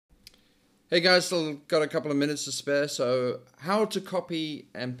Hey guys, still got a couple of minutes to spare. So, how to copy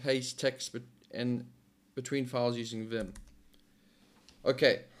and paste text in between files using Vim?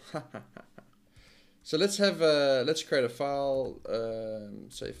 Okay, so let's create a file.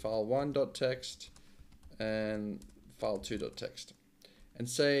 Say file1.txt and file2.txt, and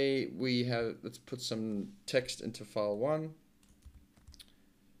say let's put some text into file1.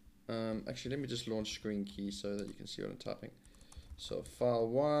 Actually, let me just launch screen key so that you can see what I'm typing. So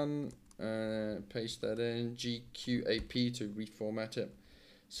file1. Paste that in GQAP to reformat it.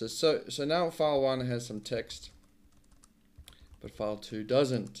 So now file 1 has some text, but file 2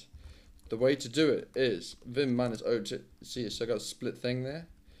 doesn't. The way to do it is Vim -O to see. So I got a split thing there.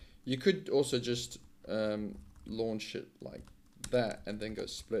 You could also just launch it like that and then go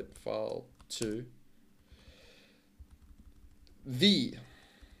split file 2.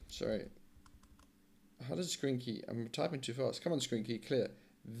 Sorry. How does screen key? I'm typing too fast. Come on, screen key, clear.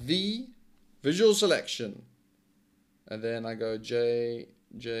 The visual selection, and then I go J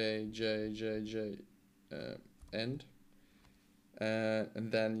end,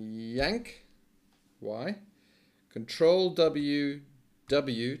 and then yank Y, Control W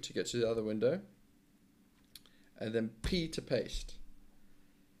to get to the other window, and then P to paste,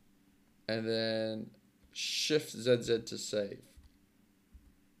 and then Shift ZZ to save.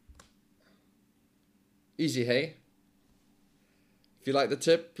 Easy, hey? If you like the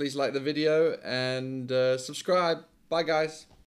tip, please like the video and subscribe. Bye, guys.